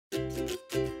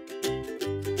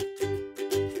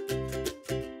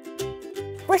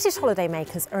British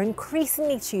holidaymakers are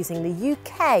increasingly choosing the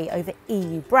UK over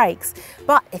EU breaks.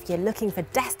 But if you're looking for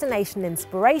destination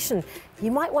inspiration,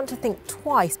 you might want to think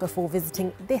twice before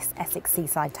visiting this Essex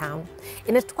seaside town.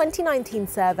 In a 2019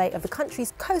 survey of the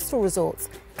country's coastal resorts,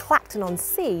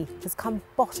 Clacton-on-Sea has come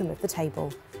bottom of the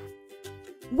table.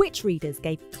 Which readers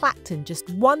gave Clacton just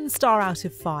 1 star out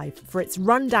of 5 for its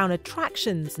rundown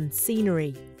attractions and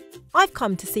scenery? I've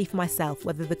come to see for myself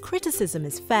whether the criticism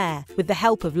is fair with the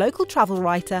help of local travel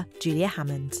writer Julia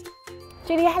Hammond.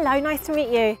 Julia, hello, nice to meet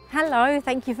you. Hello,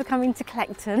 thank you for coming to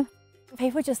Clacton.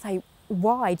 People just say,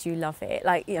 why do you love it?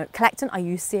 Like, you know, Clacton, are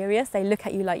you serious? They look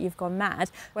at you like you've gone mad.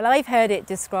 Well, I've heard it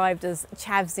described as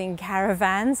chavs in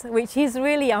caravans, which is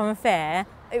really unfair.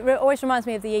 It always reminds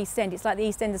me of the East End. It's like the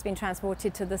East End has been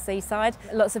transported to the seaside.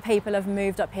 Lots of people have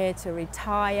moved up here to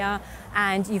retire,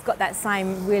 and you've got that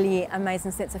same really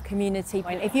amazing sense of community.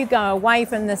 And if you go away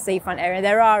from the seafront area,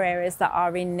 there are areas that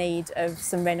are in need of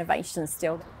some renovations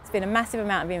still. It's been a massive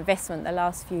amount of investment the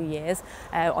last few years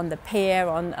on the pier,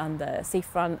 on the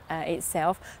seafront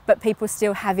itself, but people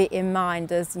still have it in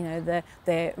mind as, you know,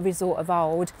 the resort of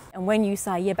old. And when you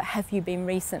say, yeah, but have you been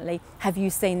recently? Have you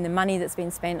seen the money that's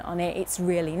been spent on it? It's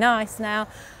really nice now.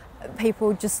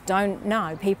 People just don't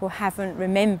know. People haven't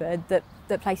remembered that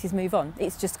places move on.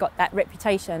 It's just got that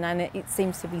reputation, and it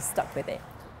seems to be stuck with it.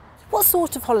 What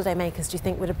sort of holidaymakers do you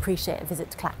think would appreciate a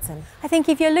visit to Clacton? I think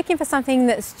if you're looking for something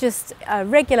that's just a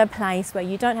regular place where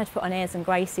you don't have to put on airs and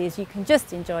graces, you can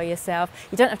just enjoy yourself.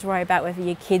 You don't have to worry about whether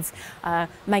your kids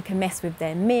make a mess with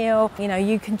their meal. You know,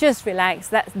 you can just relax.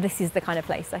 This is the kind of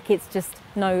place. Like, it's just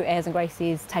no airs and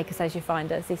graces, take us as you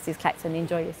find us. This is Clacton,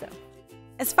 enjoy yourself.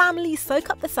 As families soak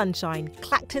up the sunshine,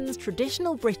 Clacton's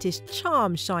traditional British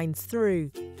charm shines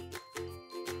through.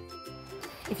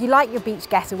 If you like your beach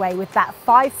getaway with that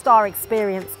 5-star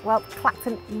experience, well,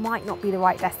 Clacton might not be the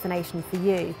right destination for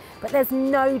you. But there's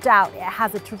no doubt it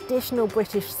has a traditional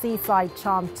British seaside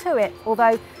charm to it,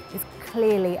 although it's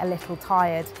clearly a little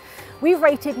tired. We've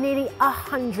rated nearly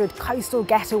 100 coastal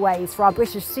getaways for our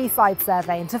British Seaside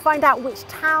survey, and to find out which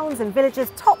towns and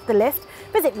villages top the list,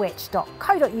 visit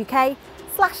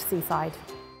which.co.uk/seaside.